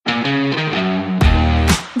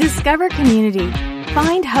Discover community,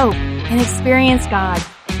 find hope, and experience God.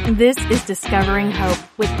 This is Discovering Hope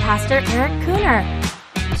with Pastor Eric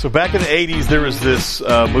Cooner. So back in the 80s, there was this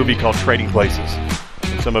movie called Trading Places.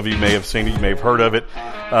 Some of you may have seen it, you may have heard of it.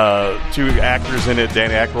 Two actors in it, Dan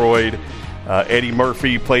Aykroyd, Eddie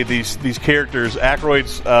Murphy played these characters.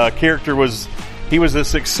 Aykroyd's character was a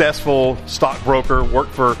successful stockbroker,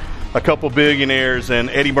 worked for a couple billionaires, and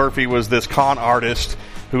Eddie Murphy was this con artist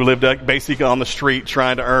who lived basically on the street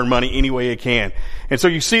trying to earn money any way he can. And so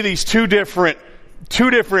you see these two different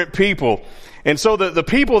people. And so the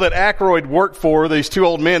people that Aykroyd worked for, these two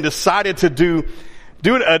old men, decided to do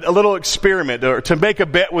a little experiment, or to make a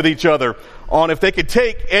bet with each other on if they could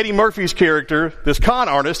take Eddie Murphy's character, this con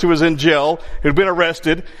artist who was in jail, who'd been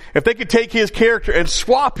arrested, if they could take his character and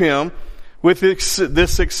swap him with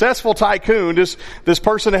this successful tycoon, this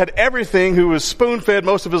person that had everything, who was spoon-fed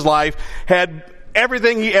most of his life, had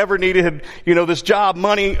everything he ever needed, had, this job,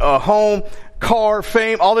 money, a home, car,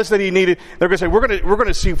 fame, all this that he needed. They're going to say, we're going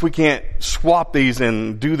to see if we can't swap these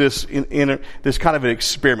and do this in this kind of an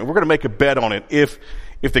experiment. We're going to make a bet on it if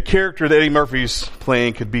the character that Eddie Murphy's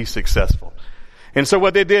playing could be successful. And so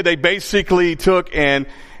what they did, they basically took and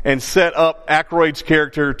set up Aykroyd's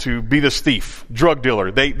character to be this thief, drug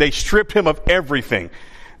dealer. They stripped him of everything.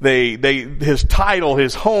 His title,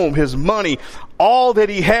 his home, his money, all that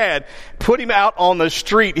he had, put him out on the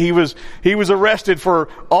street. He was arrested for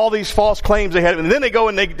all these false claims they had. And then they go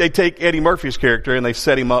and they take Eddie Murphy's character and they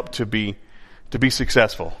set him up to be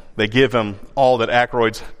successful. They give him all that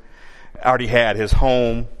Aykroyd's already had, his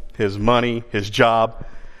home, his money, his job,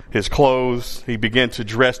 his clothes. He began to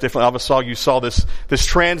dress differently. All of a sudden you saw this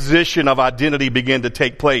transition of identity begin to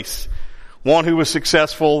take place. One who was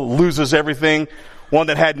successful loses everything. One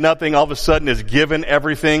that had nothing all of a sudden is given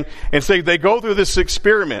everything. And so they go through this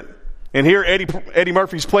experiment. And here Eddie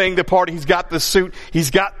Murphy's playing the part. He's got the suit.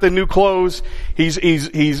 He's got the new clothes.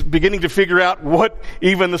 He's beginning to figure out what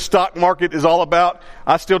even the stock market is all about.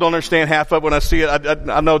 I still don't understand half of it when I see it.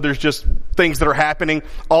 I know there's just things that are happening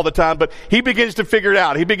all the time, but he begins to figure it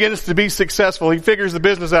out. He begins to be successful. He figures the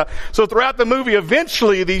business out. So throughout the movie,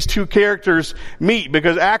 eventually these two characters meet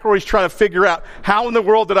because Aykroyd's trying to figure out, how in the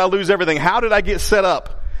world did I lose everything? How did I get set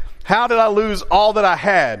up? How did I lose all that I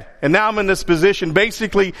had? And now I'm in this position,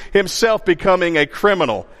 basically himself becoming a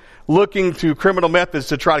criminal, looking to criminal methods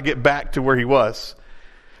to try to get back to where he was.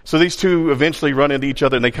 So these two eventually run into each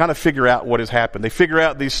other and they kind of figure out what has happened. They figure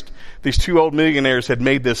out these two old millionaires had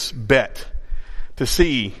made this bet to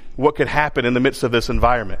see what could happen in the midst of this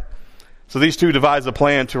environment. So these two devise a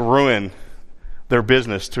plan to ruin their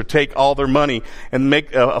business, to take all their money and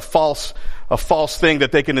make a false thing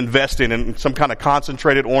that they can invest in some kind of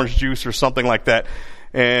concentrated orange juice or something like that.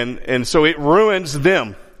 And so it ruins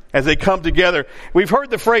them as they come together. We've heard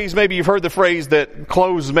the phrase, maybe you've heard the phrase that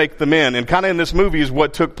clothes make the men, and kind of in this movie is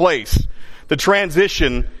what took place. The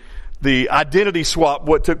transition, the identity swap,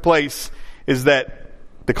 what took place is that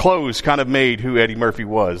the clothes kind of made who Eddie Murphy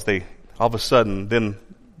was. They all of a sudden, then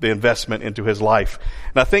the investment into his life.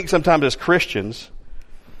 And I think sometimes as Christians,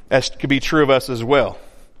 that could be true of us as well.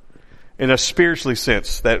 In a spiritually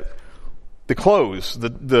sense, that the clothes,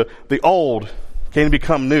 the old can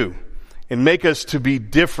become new and make us to be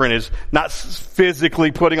different, is not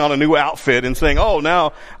physically putting on a new outfit and saying, oh,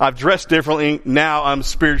 now I've dressed differently, now I'm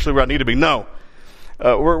spiritually where I need to be. No.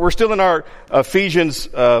 We're still in our Ephesians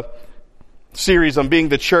series on being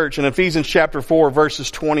the church. In Ephesians chapter 4,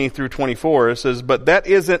 verses 20 through 24, it says, but that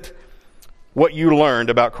isn't what you learned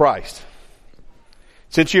about Christ.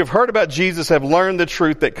 Since you have heard about Jesus, have learned the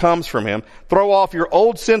truth that comes from him, throw off your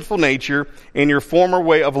old sinful nature and your former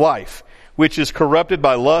way of life, which is corrupted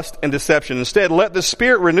by lust and deception. Instead, let the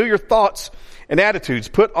Spirit renew your thoughts and attitudes.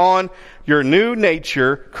 Put on your new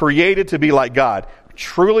nature, created to be like God,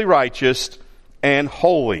 truly righteous and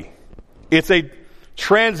holy. It's a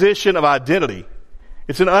transition of identity.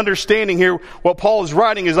 It's an understanding here. What Paul is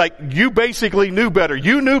writing is like, you basically knew better.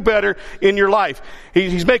 You knew better in your life.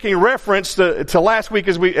 He's making reference to last week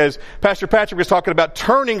as Pastor Patrick was talking about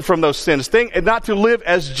turning from those sins, and not to live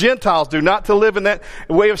as Gentiles do, not to live in that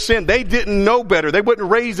way of sin. They didn't know better. They weren't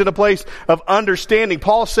raised in a place of understanding.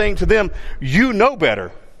 Paul's saying to them, you know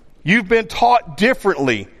better. You've been taught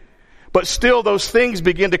differently. But still those things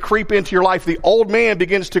begin to creep into your life. The old man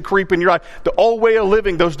begins to creep in your life. The old way of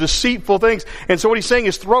living, those deceitful things. And so what he's saying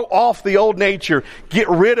is throw off the old nature. Get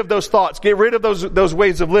rid of those thoughts. Get rid of those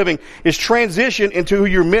ways of living. Is transition into who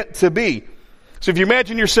you're meant to be. So if you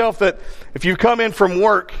imagine yourself that if you come in from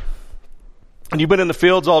work and you've been in the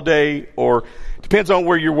fields all day, or Depends on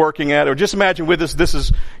where you're working at. Or just imagine with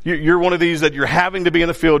us, you're one of these that you're having to be in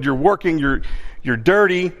the field. You're working, you're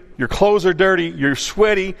dirty, your clothes are dirty, you're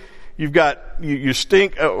sweaty, you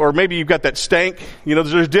stink, or maybe you've got that stank.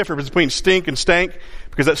 There's a difference between stink and stank,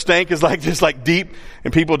 because that stank is just deep,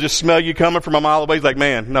 and people just smell you coming from a mile away. It's like,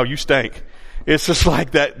 man, no, you stink. It's just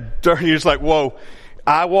like that dirty. You're just like, whoa.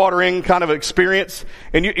 Eye-watering kind of experience,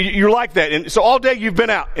 and you're like that. And so all day you've been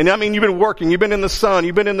out, and you've been working, you've been in the sun,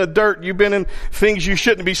 you've been in the dirt, you've been in things you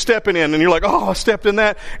shouldn't be stepping in, and you're like, oh, I stepped in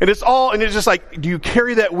that, and it's just like, do you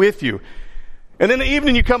carry that with you? And then the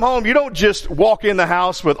evening you come home, you don't just walk in the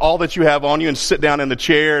house with all that you have on you and sit down in the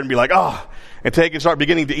chair and be like, oh, and start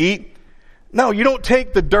beginning to eat. No, you don't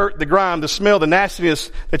take the dirt, the grime, the smell, the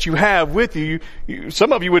nastiness that you have with you.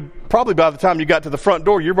 Some of you would probably, by the time you got to the front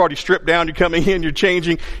door, you've already stripped down, you're coming in, you're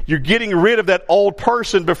changing, you're getting rid of that old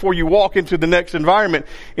person before you walk into the next environment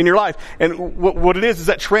in your life. And what it is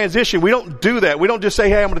that transition. We don't do that. We don't just say,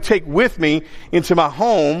 hey, I'm going to take with me into my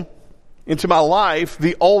home, into my life,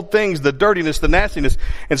 the old things, the dirtiness, the nastiness.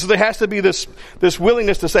 And so there has to be this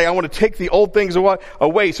willingness to say, I want to take the old things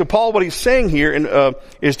away. So Paul, what he's saying here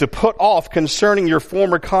is to put off concerning your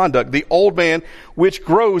former conduct, the old man, which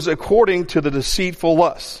grows according to the deceitful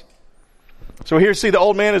lusts. So here, see, the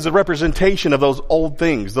old man is a representation of those old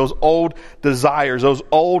things, those old desires, those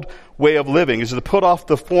old way of living, is to put off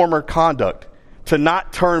the former conduct, to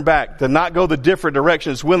not turn back, to not go the different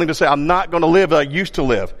direction. It's willing to say, I'm not going to live as I used to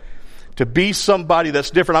live. To be somebody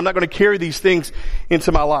that's different. I'm not going to carry these things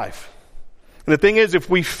into my life. And the thing is, if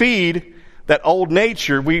we feed that old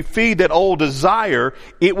nature, we feed that old desire,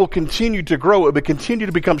 it will continue to grow. It will continue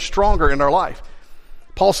to become stronger in our life.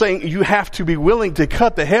 Paul's saying you have to be willing to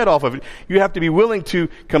cut the head off of it. You have to be willing to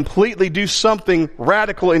completely do something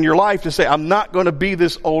radical in your life to say, I'm not going to be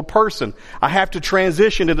this old person. I have to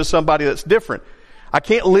transition into somebody that's different. I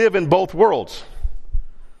can't live in both worlds.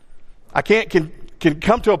 I can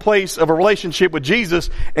come to a place of a relationship with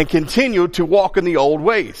Jesus and continue to walk in the old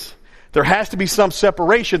ways. There has to be some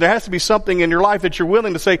separation. There has to be something in your life that you're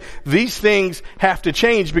willing to say, these things have to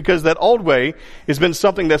change, because that old way has been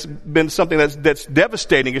something that's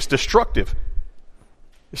devastating. It's destructive.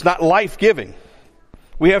 It's not life-giving.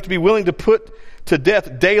 We have to be willing to put to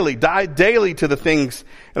death daily, die daily to the things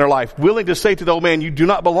in our life. Willing to say to the old man, you do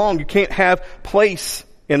not belong. You can't have place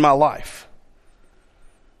in my life.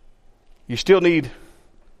 You still need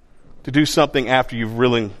to do something after you've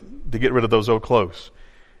willing to get rid of those old clothes.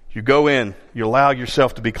 You go in, you allow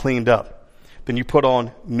yourself to be cleaned up. Then you put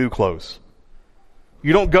on new clothes.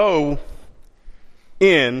 You don't go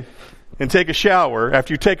in and take a shower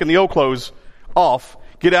after you've taken the old clothes off,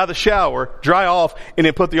 get out of the shower, dry off, and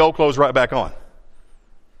then put the old clothes right back on.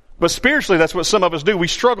 But spiritually, that's what some of us do. We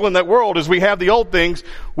struggle in that world as we have the old things.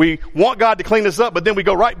 We want God to clean us up, but then we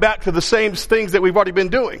go right back to the same things that we've already been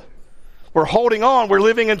doing. We're holding on. We're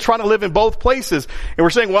living and trying to live in both places. And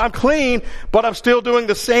we're saying, well, I'm clean, but I'm still doing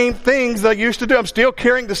the same things that I used to do. I'm still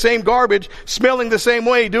carrying the same garbage, smelling the same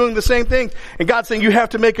way, doing the same things. And God's saying you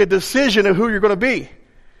have to make a decision of who you're going to be.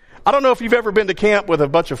 I don't know if you've ever been to camp with a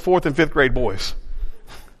bunch of 4th and 5th grade boys.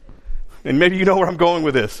 And maybe you know where I'm going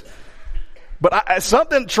with this. But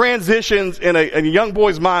something transitions in a young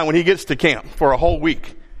boy's mind when he gets to camp for a whole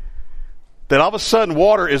week. That all of a sudden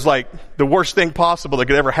water is like the worst thing possible that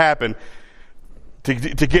could ever happen to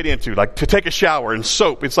get into, like to take a shower and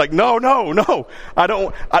soap. It's like, no, I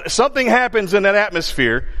don't. Something happens in that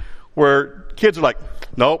atmosphere where kids are like,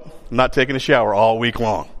 nope, I'm not taking a shower all week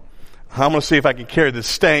long. I'm going to see if I can carry this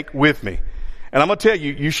stank with me. And I'm going to tell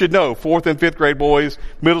you, you should know, 4th and 5th grade boys,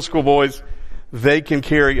 middle school boys, they can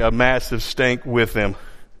carry a massive stank with them,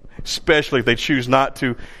 especially if they choose not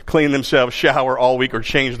to clean themselves, shower all week, or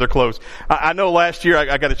change their clothes. I know last year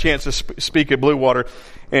I got a chance to speak at Blue Water,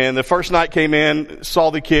 and the first night came in,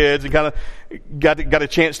 saw the kids, and kind of got a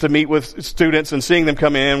chance to meet with students and seeing them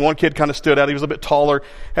come in. One kid kind of stood out. He was a bit taller,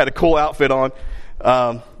 had a cool outfit on.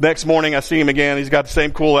 Next morning I see him again. He's got the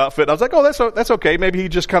same cool outfit. I was like, oh, that's okay. Maybe he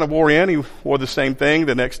just kind of wore in. He wore the same thing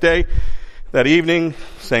the next day. That evening,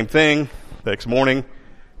 same thing. Next morning,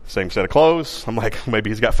 same set of clothes. I'm like, maybe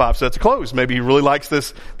he's got 5 sets of clothes. Maybe he really likes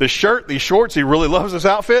this shirt, these shorts. He really loves this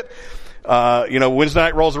outfit. Wednesday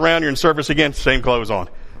night rolls around, you're in service again, same clothes on.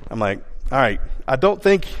 I'm like, all right, I don't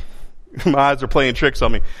think my eyes are playing tricks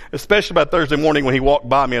on me. Especially by Thursday morning when he walked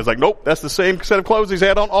by me, I was like, nope, that's the same set of clothes he's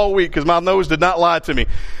had on all week, because my nose did not lie to me.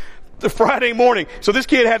 The Friday morning. So this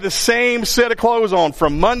kid had the same set of clothes on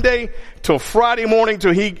from Monday till Friday morning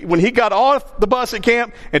when he got off the bus at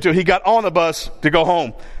camp until he got on the bus to go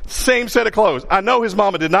home. Same set of clothes. I know his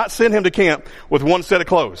mama did not send him to camp with one set of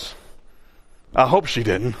clothes. I hope she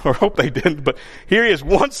didn't, or hope they didn't, but here he is,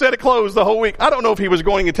 one set of clothes the whole week. I don't know if he was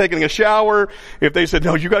going and taking a shower, if they said,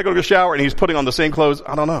 no, you gotta go to the shower, and he's putting on the same clothes.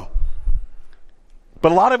 I don't know.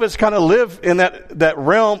 But a lot of us kind of live in that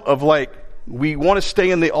realm of like, we want to stay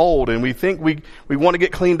in the old, and we think we want to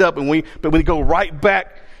get cleaned up, but we go right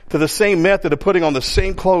back to the same method of putting on the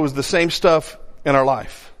same clothes, the same stuff in our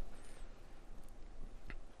life.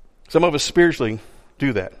 Some of us spiritually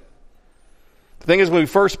do that. The thing is, when we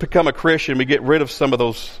first become a Christian, we get rid of some of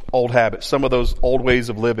those old habits, some of those old ways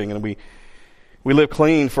of living, and we live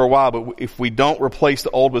clean for a while, but if we don't replace the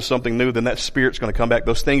old with something new, then that spirit's going to come back.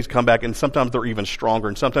 Those things come back, and sometimes they're even stronger,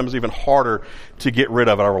 and sometimes even harder to get rid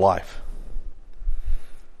of in our life.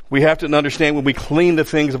 We have to understand when we clean the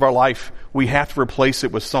things of our life, we have to replace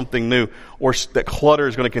it with something new, or that clutter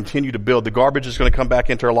is going to continue to build. The garbage is going to come back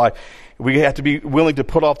into our life. We have to be willing to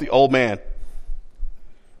put off the old man.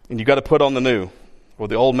 And you got to put on the new, or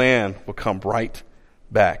the old man will come right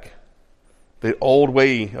back. The old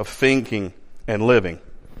way of thinking and living.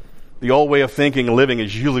 The old way of thinking and living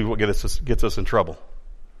is usually what gets us in trouble.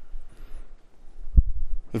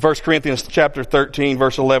 In 1 Corinthians chapter 13,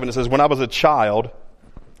 verse 11, it says, when I was a child,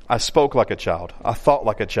 I spoke like a child. I thought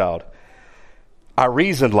like a child. I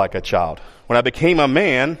reasoned like a child. When I became a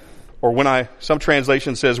man, or some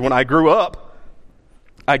translation says, when I grew up,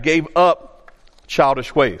 I gave up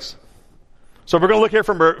childish ways. So we're going to look here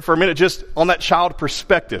for a minute just on that child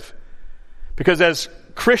perspective. Because as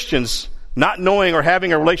Christians, not knowing or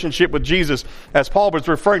having a relationship with Jesus, as Paul was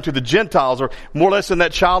referring to the Gentiles, or more or less in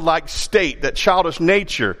that childlike state, that childish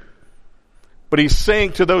nature. But he's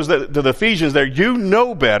saying to to the Ephesians there, you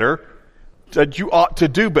know better, that you ought to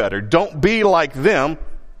do better. Don't be like them,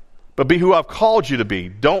 but be who I've called you to be.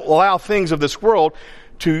 Don't allow things of this world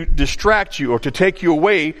to distract you or to take you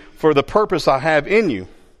away for the purpose I have in you.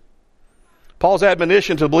 Paul's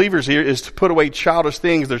admonition to believers here is to put away childish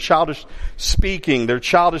things. Their childish speaking, their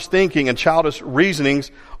childish thinking, and childish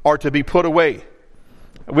reasonings are to be put away.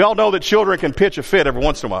 We all know that children can pitch a fit every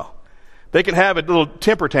once in a while. They can have a little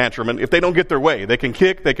temper tantrum, and if they don't get their way, they can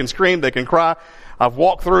kick, they can scream, they can cry. I've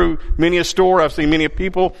walked through many a store. I've seen many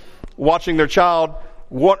people watching their child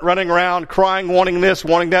running around, crying, wanting this,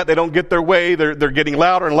 wanting that. They don't get their way. They're getting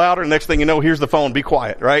louder and louder. Next thing you know, here's the phone. Be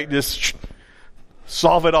quiet, right? Just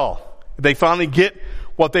solve it all. They finally get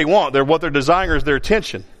what they want. What they're desiring is their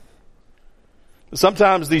attention.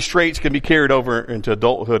 Sometimes these traits can be carried over into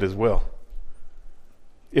adulthood as well,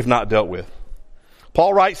 if not dealt with.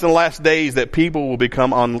 Paul writes in the last days that people will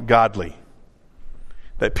become ungodly.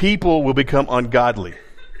 That people will become ungodly.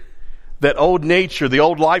 That old nature, the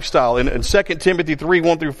old lifestyle. In 2 Timothy 3,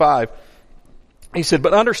 1 through 5, he said,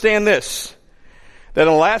 but understand this, that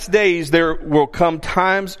in the last days there will come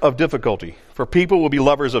times of difficulty. For people will be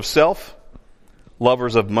lovers of self,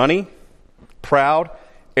 lovers of money, proud,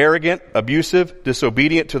 arrogant, abusive,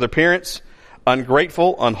 disobedient to their parents,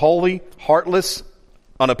 ungrateful, unholy, heartless,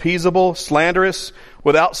 unappeasable, slanderous,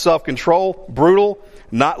 without self-control, brutal,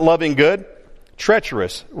 not loving good,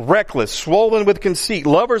 treacherous, reckless, swollen with conceit,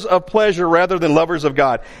 lovers of pleasure rather than lovers of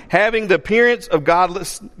God, having the appearance of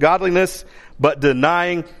godliness, but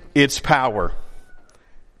denying its power.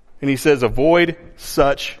 And he says, avoid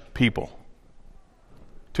such people.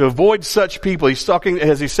 To avoid such people, he's talking,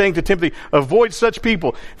 as he's saying to Timothy, avoid such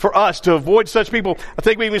people. For us, to avoid such people, I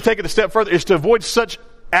think we even take it a step further, is to avoid such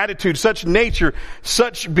attitude, such nature,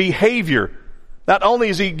 such behavior. Not only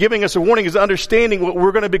is he giving us a warning, he's understanding what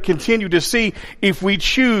we're going to continue to see if we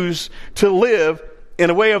choose to live in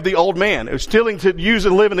a way of the old man. It's stealing to use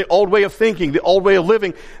and live in the old way of thinking, the old way of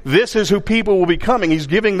living. This is who people will be becoming. He's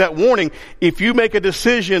giving that warning. If you make a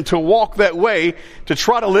decision to walk that way, to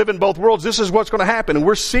try to live in both worlds, this is what's going to happen. And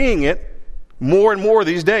we're seeing it more and more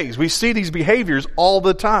these days. We see these behaviors all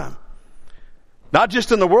the time. Not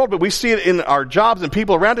just in the world, but we see it in our jobs and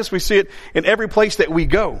people around us. We see it in every place that we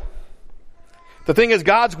go. The thing is,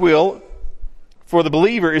 God's will for the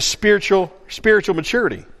believer is spiritual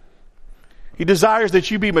maturity. He desires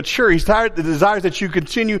that you be mature. He desires that you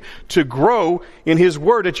continue to grow in His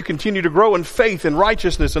Word, that you continue to grow in faith and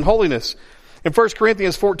righteousness and holiness. In 1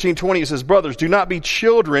 Corinthians 14:20, it says, brothers, do not be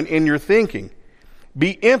children in your thinking.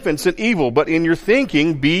 Be infants in evil, but in your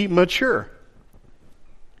thinking be mature.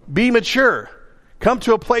 Be mature. Come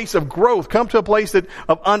to a place of growth. Come to a place of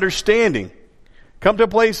understanding. Come to a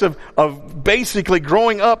place of basically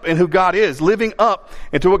growing up in who God is, living up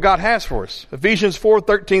into what God has for us. Ephesians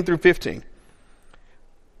 4:13 through 15.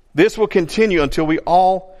 This will continue until we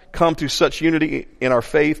all come to such unity in our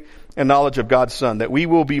faith and knowledge of God's Son, that we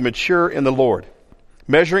will be mature in the Lord,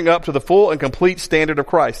 measuring up to the full and complete standard of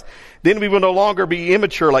Christ. Then we will no longer be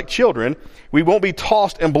immature like children. We won't be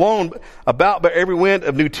tossed and blown about by every wind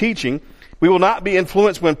of new teaching. We will not be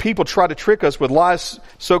influenced when people try to trick us with lies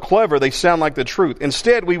so clever they sound like the truth.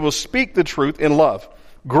 Instead, we will speak the truth in love,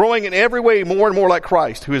 growing in every way more and more like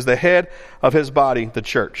Christ, who is the head of his body, the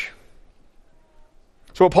church.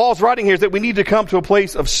 So what Paul's writing here is that we need to come to a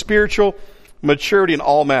place of spiritual maturity in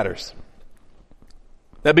all matters.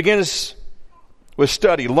 That begins with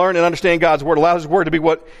study, learn and understand God's word, allow his word to be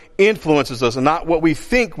what influences us and not what we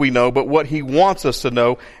think we know, but what he wants us to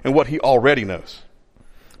know and what he already knows.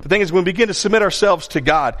 The thing is, when we begin to submit ourselves to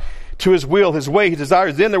God, to his will, his way, his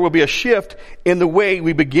desires, then there will be a shift in the way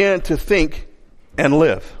we begin to think and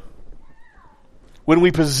live. When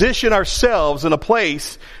we position ourselves in a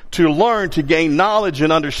place to learn, to gain knowledge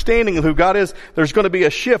and understanding of who God is, there's going to be a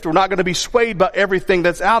shift. We're not going to be swayed by everything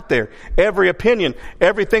that's out there, every opinion,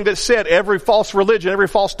 everything that's said, every false religion, every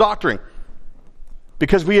false doctrine.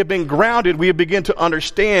 Because we have been grounded, we have begun to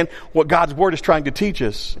understand what God's word is trying to teach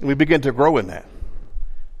us, and we begin to grow in that.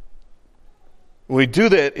 When we do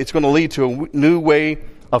that, it's going to lead to a new way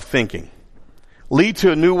of thinking. Lead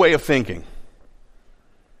to a new way of thinking.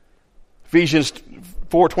 Ephesians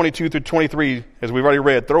 4:22 through 23, as we've already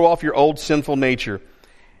read, throw off your old sinful nature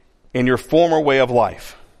and your former way of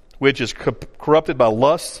life, which is corrupted by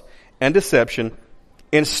lust and deception.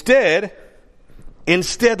 Instead,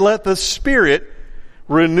 let the Spirit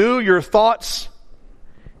renew your thoughts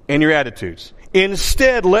and your attitudes.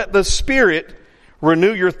 Instead, let the Spirit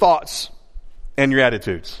renew your thoughts and your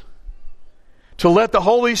attitudes. To let the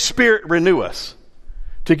Holy Spirit renew us.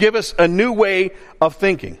 To give us a new way of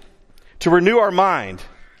thinking. To renew our mind.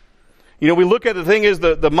 You know, we look at the thing is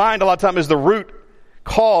the mind a lot of times is the root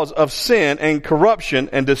cause of sin and corruption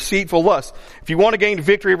and deceitful lust. If you want to gain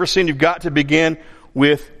victory over sin, you've got to begin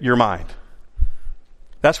with your mind.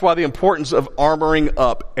 That's why the importance of armoring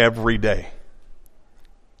up every day.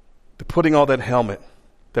 To putting on that helmet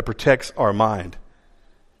that protects our mind.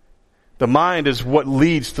 The mind is what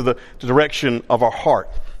leads to the direction of our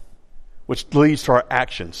heart, which leads to our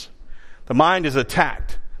actions. The mind is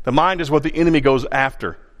attacked. The mind is what the enemy goes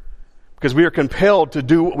after. Because we are compelled to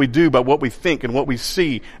do what we do by what we think and what we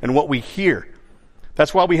see and what we hear.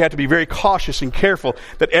 That's why we have to be very cautious and careful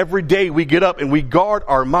that every day we get up and we guard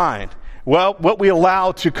our mind. Well, what we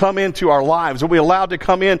allow to come into our lives, what we allow to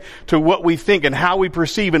come in to what we think and how we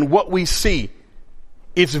perceive and what we see.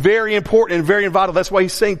 It's very important and very vital. That's why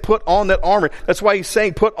he's saying put on that armor. That's why he's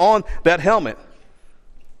saying put on that helmet.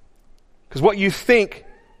 Because what you think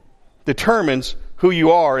determines who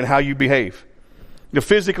you are and how you behave. You know,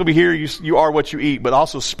 physically here you are what you eat, but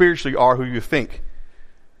also spiritually you are who you think.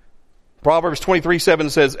 Proverbs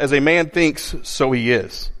 23:7 says, as a man thinks, so he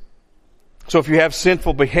is. So if you have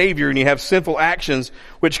sinful behavior and you have sinful actions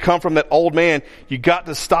which come from that old man, you got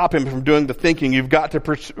to stop him from doing the thinking. You've got to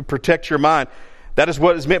protect your mind. That is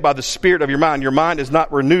what is meant by the spirit of your mind. Your mind is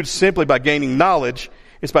not renewed simply by gaining knowledge.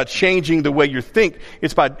 It's by changing the way you think.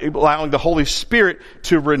 It's by allowing the Holy Spirit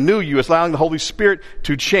to renew you. It's allowing the Holy Spirit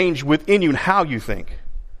to change within you and how you think.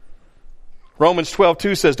 Romans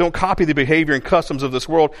 12:2 says, don't copy the behavior and customs of this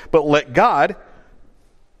world, but let God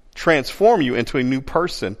transform you into a new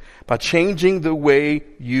person by changing the way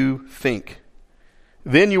you think.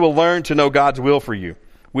 Then you will learn to know God's will for you,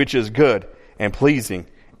 which is good and pleasing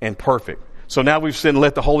and perfect. So now we've said,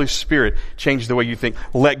 let the Holy Spirit change the way you think.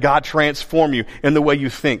 Let God transform you in the way you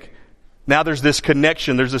think. Now there's this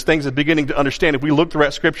connection. There's this things that beginning to understand. If we look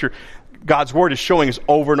throughout Scripture, God's Word is showing us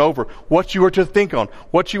over and over what you are to think on,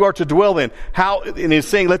 what you are to dwell in, how, and it's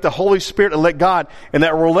saying let the Holy Spirit and let God and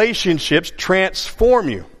that relationships transform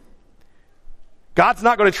you. God's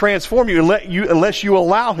not going to transform you unless you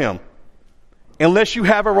allow Him. Unless you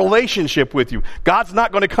have a relationship with you. God's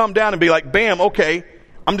not going to come down and be like, bam, okay,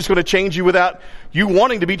 I'm just going to change you without you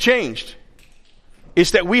wanting to be changed.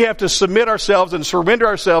 It's that we have to submit ourselves and surrender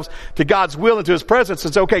ourselves to God's will and to His presence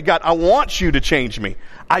and say, okay, God, I want you to change me.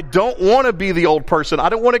 I don't want to be the old person. I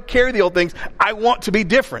don't want to carry the old things. I want to be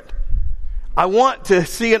different. I want to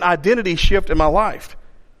see an identity shift in my life.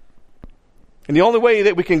 And the only way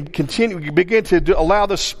that we can begin to allow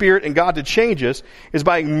the Spirit and God to change us is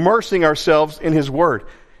by immersing ourselves in His Word,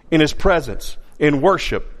 in His presence, in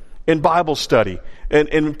worship, in Bible study,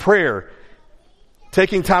 in prayer,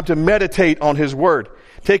 taking time to meditate on His Word,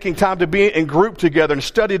 taking time to be in group together and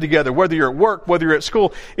study together, whether you're at work, whether you're at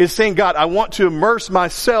school, is saying, God, I want to immerse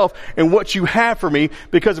myself in what you have for me,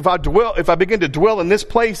 because if I begin to dwell in this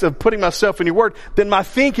place of putting myself in your Word, then my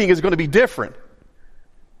thinking is going to be different.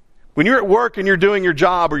 When you're at work and you're doing your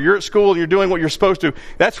job, or you're at school and you're doing what you're supposed to,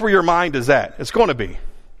 that's where your mind is at. It's going to be.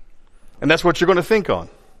 And that's what you're going to think on.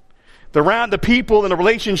 The people and the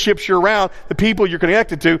relationships you're around, the people you're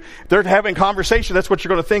connected to, they're having conversation, that's what you're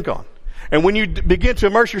going to think on. And when you begin to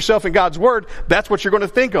immerse yourself in God's Word, that's what you're going to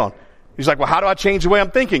think on. He's like, well, how do I change the way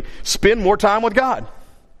I'm thinking? Spend more time with God.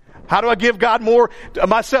 How do I give God more of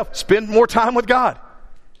myself? Spend more time with God.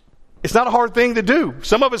 It's not a hard thing to do.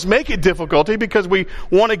 Some of us make it difficulty because we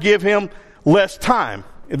want to give Him less time.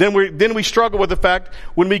 And then we struggle with the fact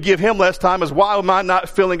when we give Him less time is, why am I not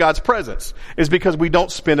feeling God's presence? It's because we don't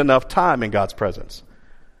spend enough time in God's presence.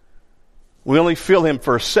 We only feel Him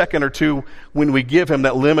for a second or two when we give Him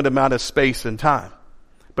that limited amount of space and time.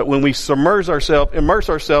 But when we immerse ourselves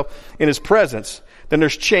in His presence, then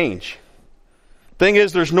there's change. Thing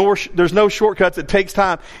is, there's no shortcuts. It takes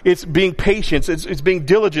time. It's being patient. It's being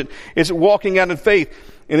diligent. It's walking out in faith.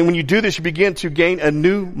 And then when you do this, you begin to gain a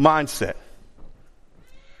new mindset.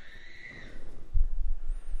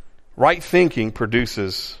 Right thinking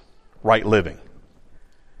produces right living.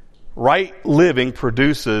 Right thinking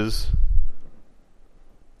produces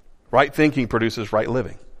right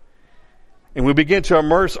living. And we begin to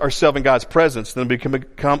immerse ourselves in God's presence, then it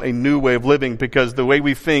become a new way of living, because the way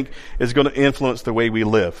we think is going to influence the way we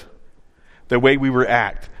live, the way we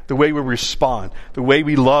react, the way we respond, the way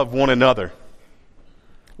we love one another.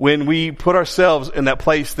 When we put ourselves in that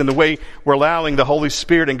place, then the way we're allowing the Holy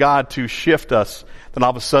Spirit and God to shift us, then all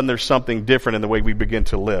of a sudden there's something different in the way we begin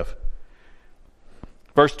to live.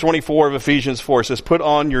 Verse 24 of Ephesians 4 says, put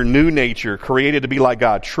on your new nature, created to be like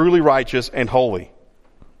God, truly righteous and holy.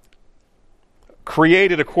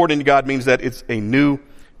 Created according to God means that it's a new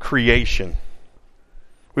creation.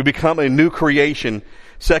 We become a new creation.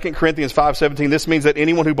 2 Corinthians 5:17, this means that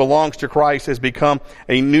anyone who belongs to Christ has become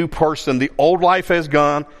a new person. The old life is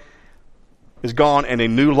gone, and a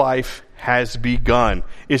new life has begun.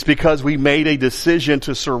 It's because we made a decision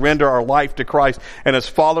to surrender our life to Christ. And as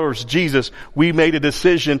followers of Jesus, we made a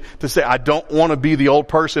decision to say, I don't want to be the old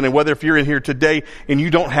person. And whether if you're in here today and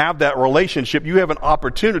you don't have that relationship, you have an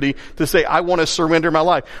opportunity to say, I want to surrender my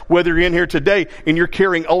life. Whether you're in here today and you're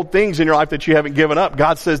carrying old things in your life that you haven't given up,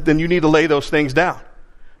 God says, then you need to lay those things down.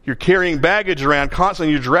 You're carrying baggage around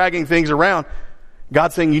constantly, you're dragging things around.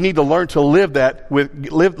 God's saying you need to learn to leave that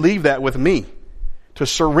with me. To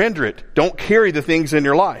surrender it. Don't carry the things in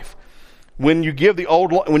your life. When you give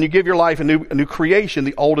your life a new creation,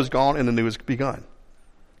 the old is gone and the new has begun.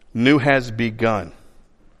 New has begun.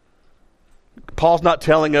 Paul's not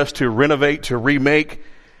telling us to renovate, to remake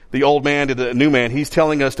the old man to the new man. He's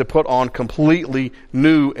telling us to put on completely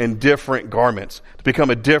new and different garments, to become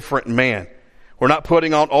a different man. We're not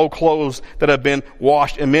putting on old clothes that have been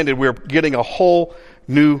washed and mended. We're getting a whole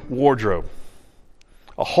new wardrobe.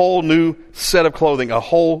 A whole new set of clothing, a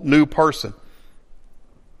whole new person.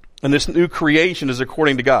 And this new creation is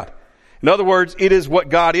according to God. In other words, it is what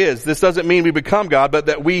God is. This doesn't mean we become God, but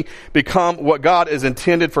that we become what God is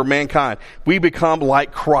intended for mankind. We become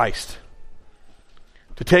like Christ.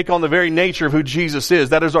 To take on the very nature of who Jesus is.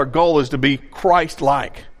 That is our goal, is to be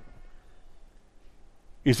Christ-like.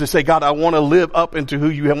 Is to say, God, I want to live up into who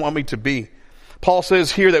you want me to be. Paul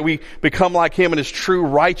says here that we become like Him in His true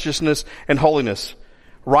righteousness and holiness.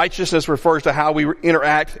 Righteousness refers to how we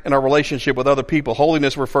interact in our relationship with other people.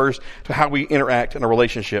 Holiness refers to how we interact in our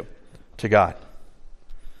relationship to God.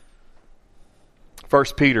 1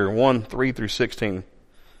 Peter 1:3-16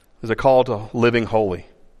 is a call to living holy.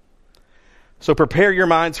 So prepare your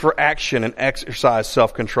minds for action and exercise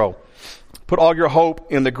self-control. Put all your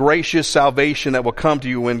hope in the gracious salvation that will come to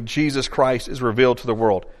you when Jesus Christ is revealed to the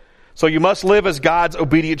world. So you must live as God's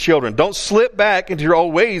obedient children. Don't slip back into your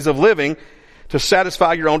old ways of living to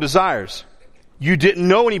satisfy your own desires. You didn't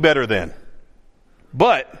know any better then.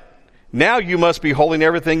 But now you must be holy in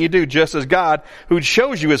everything you do, just as God, who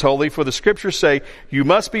shows you is holy, for the scriptures say, you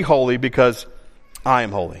must be holy because I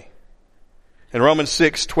am holy. In Romans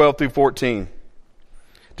 6:12-14,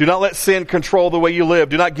 do not let sin control the way you live.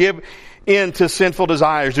 Do not give in to sinful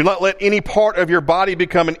desires. Do not let any part of your body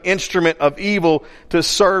become an instrument of evil to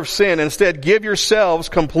serve sin. Instead, give yourselves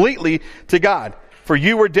completely to God. For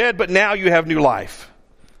you were dead, but now you have new life.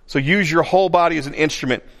 So use your whole body as an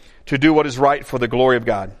instrument to do what is right for the glory of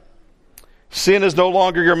God. Sin is no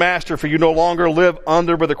longer your master, for you no longer live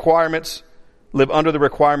under the requirements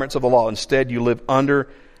of the law. Instead, you live under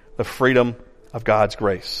the freedom of God's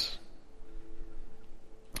grace.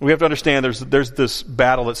 We have to understand there's this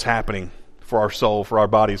battle that's happening for our soul, for our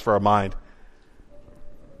bodies, for our mind.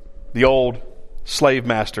 The old slave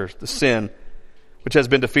master, the sin, which has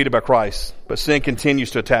been defeated by Christ. But sin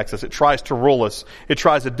continues to attack us. It tries to rule us. It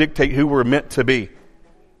tries to dictate who we're meant to be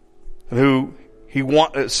and who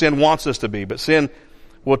sin wants us to be. But sin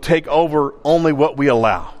will take over only what we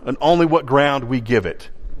allow and only what ground we give it.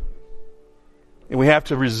 And we have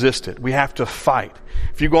to resist it. We have to fight.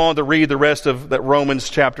 If you go on to read the rest of that Romans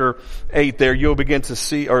chapter 8 there, you'll begin to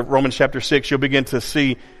see, or Romans chapter 6, you'll begin to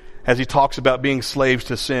see as he talks about being slaves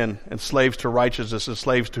to sin and slaves to righteousness and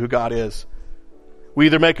slaves to who God is. We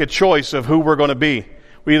either make a choice of who we're going to be.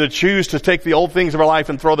 We either choose to take the old things of our life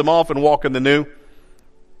and throw them off and walk in the new.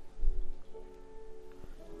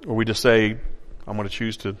 Or we just say, I'm going to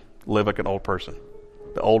choose to live like an old person,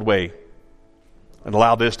 the old way, and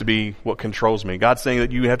allow this to be what controls me. God's saying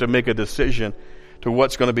that you have to make a decision to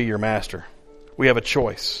what's going to be your master. We have a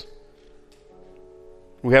choice.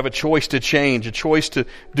 We have a choice to change, a choice to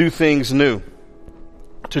do things new,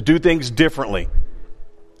 to do things differently.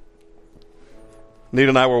 Nita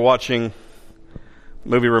and I were watching the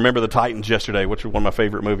movie Remember the Titans yesterday, which was one of my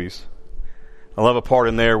favorite movies. I love a part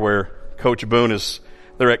in there where Coach Boone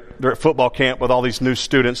they're at football camp with all these new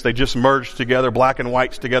students. They just merged together, black and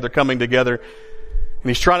whites together, coming together. And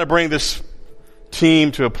he's trying to bring this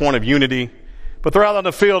team to a point of unity. But they're out on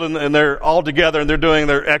the field and they're all together and they're doing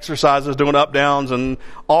their exercises, doing up, downs, and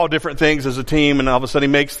all different things as a team. And all of a sudden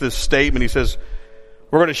he makes this statement. He says,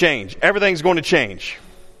 we're going to change. Everything's going to change.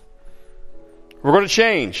 We're going to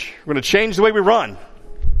change. We're going to change the way we run.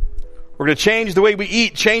 We're going to change the way we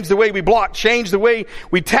eat, change the way we block, change the way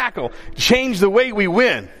we tackle, change the way we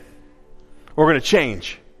win. We're going to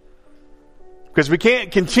change. Because we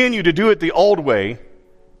can't continue to do it the old way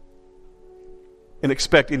and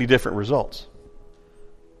expect any different results.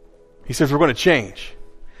 He says we're going to change.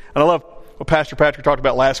 And I love what Pastor Patrick talked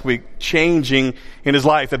about last week, changing in his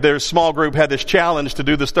life, that their small group had this challenge to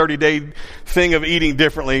do this 30-day thing of eating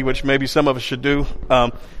differently, which maybe some of us should do.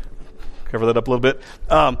 Cover that up a little bit.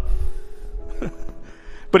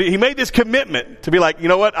 But he made this commitment to be like, you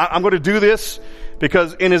know what, I'm going to do this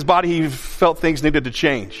because in his body he felt things needed to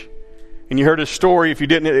change. And you heard his story, if you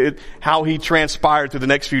didn't, how he transpired through the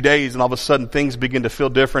next few days, and all of a sudden things begin to feel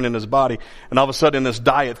different in his body. And all of a sudden in this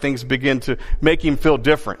diet, things begin to make him feel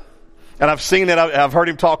different. And I've seen that, I've heard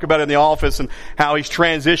him talk about it in the office and how he's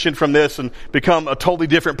transitioned from this and become a totally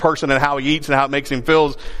different person and how he eats and how it makes him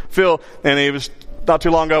feel. And he was, not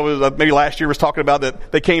too long ago, maybe last year, was talking about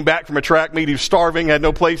that they came back from a track meet. He was starving, had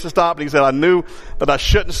no place to stop. And he said, I knew that I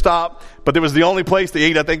shouldn't stop, but there was the only place to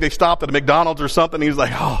eat. I think they stopped at a McDonald's or something. He was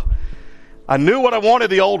like, oh, I knew what I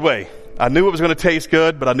wanted the old way. I knew it was going to taste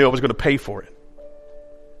good, but I knew I was going to pay for it.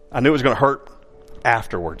 I knew it was going to hurt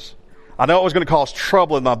afterwards. I know it was going to cause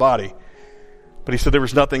trouble in my body. But he said there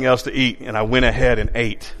was nothing else to eat, and I went ahead and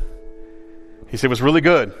ate. He said it was really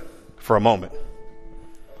good for a moment.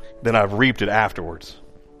 Then I've reaped it afterwards.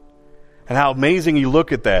 And how amazing you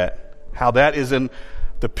look at that, how that is in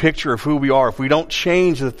the picture of who we are. If we don't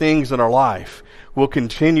change the things in our life, we'll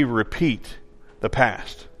continue to repeat the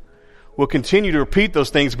past. We'll continue to repeat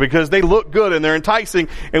those things because they look good and they're enticing,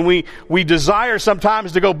 and we desire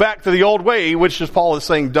sometimes to go back to the old way, which is Paul is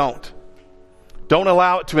saying don't. Don't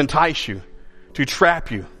allow it to entice you, to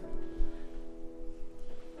trap you.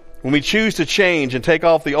 When we choose to change and take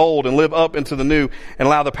off the old and live up into the new and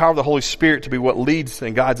allow the power of the Holy Spirit to be what leads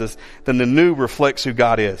and guides us, then the new reflects who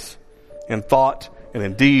God is in thought and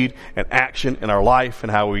in deed and action in our life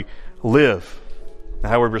and how we live and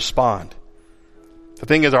how we respond. The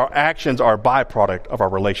thing is, our actions are a byproduct of our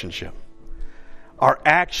relationship. Our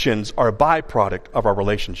actions are a byproduct of our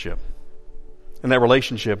relationship. And that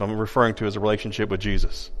relationship I'm referring to as a relationship with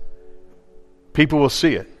Jesus. People will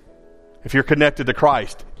see it. If you're connected to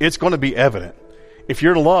Christ, it's going to be evident. If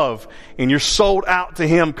you're in love and you're sold out to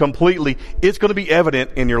Him completely, it's going to be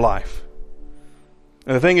evident in your life.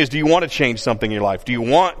 And the thing is, do you want to change something in your life? Do you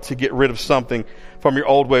want to get rid of something from your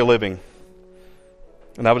old way of living?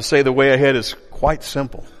 And I would say the way ahead is quite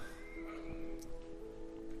simple.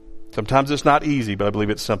 Sometimes it's not easy, but I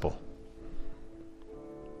believe it's simple.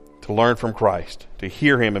 To learn from Christ, to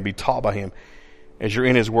hear Him and be taught by Him. As you're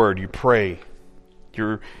in His Word, you pray.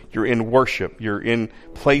 You're in worship. You're in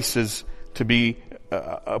places to be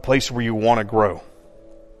a place where you want to grow.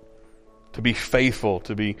 To be faithful,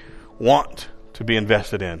 to want to be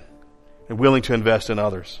invested in. And willing to invest in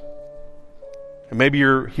others. And maybe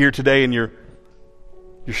you're here today and you're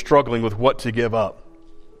struggling with what to give up.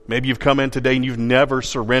 Maybe you've come in today and you've never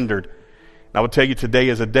surrendered. And I would tell you today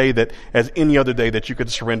is a day that, as any other day, that you could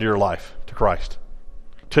surrender your life to Christ.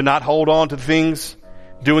 To not hold on to things,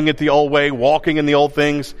 doing it the old way, walking in the old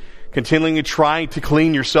things, continually trying to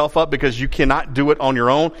clean yourself up because you cannot do it on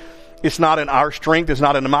your own. It's not in our strength. It's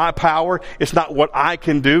not in my power. It's not what I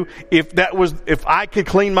can do. If I could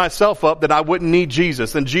clean myself up, then I wouldn't need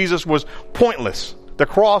Jesus. And Jesus was pointless. the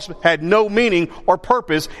cross had no meaning or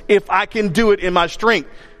purpose if I can do it in my strength.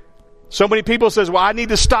 So many people says, well, I need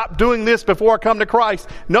to stop doing this before I come to Christ.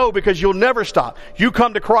 No, because you'll never stop. You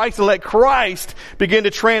come to Christ and let Christ begin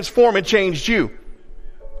to transform and change you.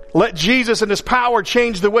 Let Jesus and His power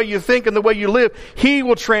change the way you think and the way you live. He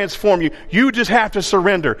will transform you. You just have to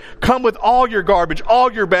surrender. Come with all your garbage,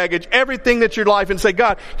 all your baggage, everything that's your life, and say,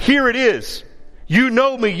 God, here it is. You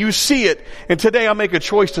know me, you see it, and today I make a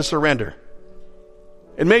choice to surrender.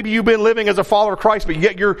 And maybe you've been living as a follower of Christ, but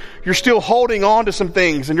yet you're still holding on to some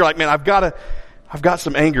things, and you're like, man, I've got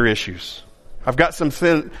some anger issues. I've got some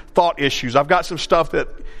thought issues. I've got some stuff that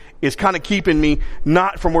is kind of keeping me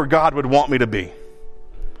not from where God would want me to be.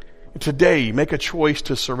 And today, make a choice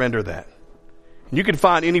to surrender that. And you can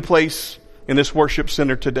find any place in this worship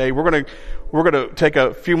center today. We're going to take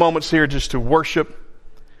a few moments here just to worship,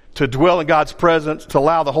 to dwell in God's presence, to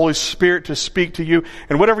allow the Holy Spirit to speak to you,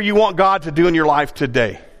 and whatever you want God to do in your life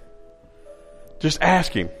today, just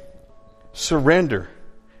ask Him. Surrender.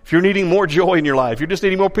 If you're needing more joy in your life, you're just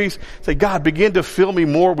needing more peace, say, God, begin to fill me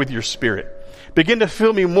more with your Spirit. Begin to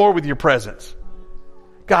fill me more with your presence.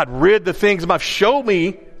 God, rid the things in my life. Show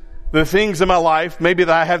me the things in my life, maybe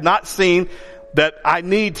that I have not seen, that I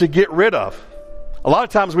need to get rid of. A lot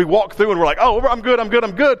of times we walk through and we're like, oh, I'm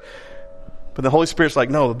good. But the Holy Spirit's like,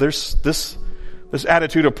 no, there's this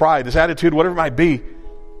attitude of pride, this attitude, whatever it might be.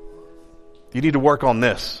 You need to work on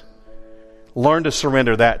this. Learn to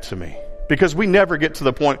surrender that to me. Because we never get to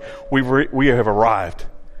the point we have arrived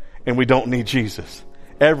and we don't need Jesus.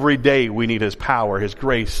 Every day we need His power, His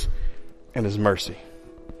grace, and His mercy.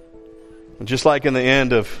 And just like in the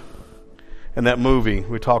end of in that movie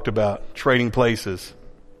we talked about, Trading Places,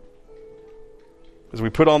 as we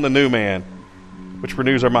put on the new man, which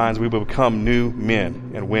renews our minds, we will become new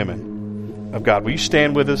men and women of God. Will you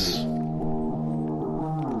stand with us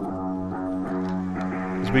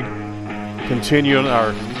as we continue in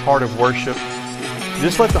our heart of worship?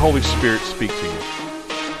 Just let the Holy Spirit speak to you.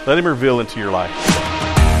 Let Him reveal into your life.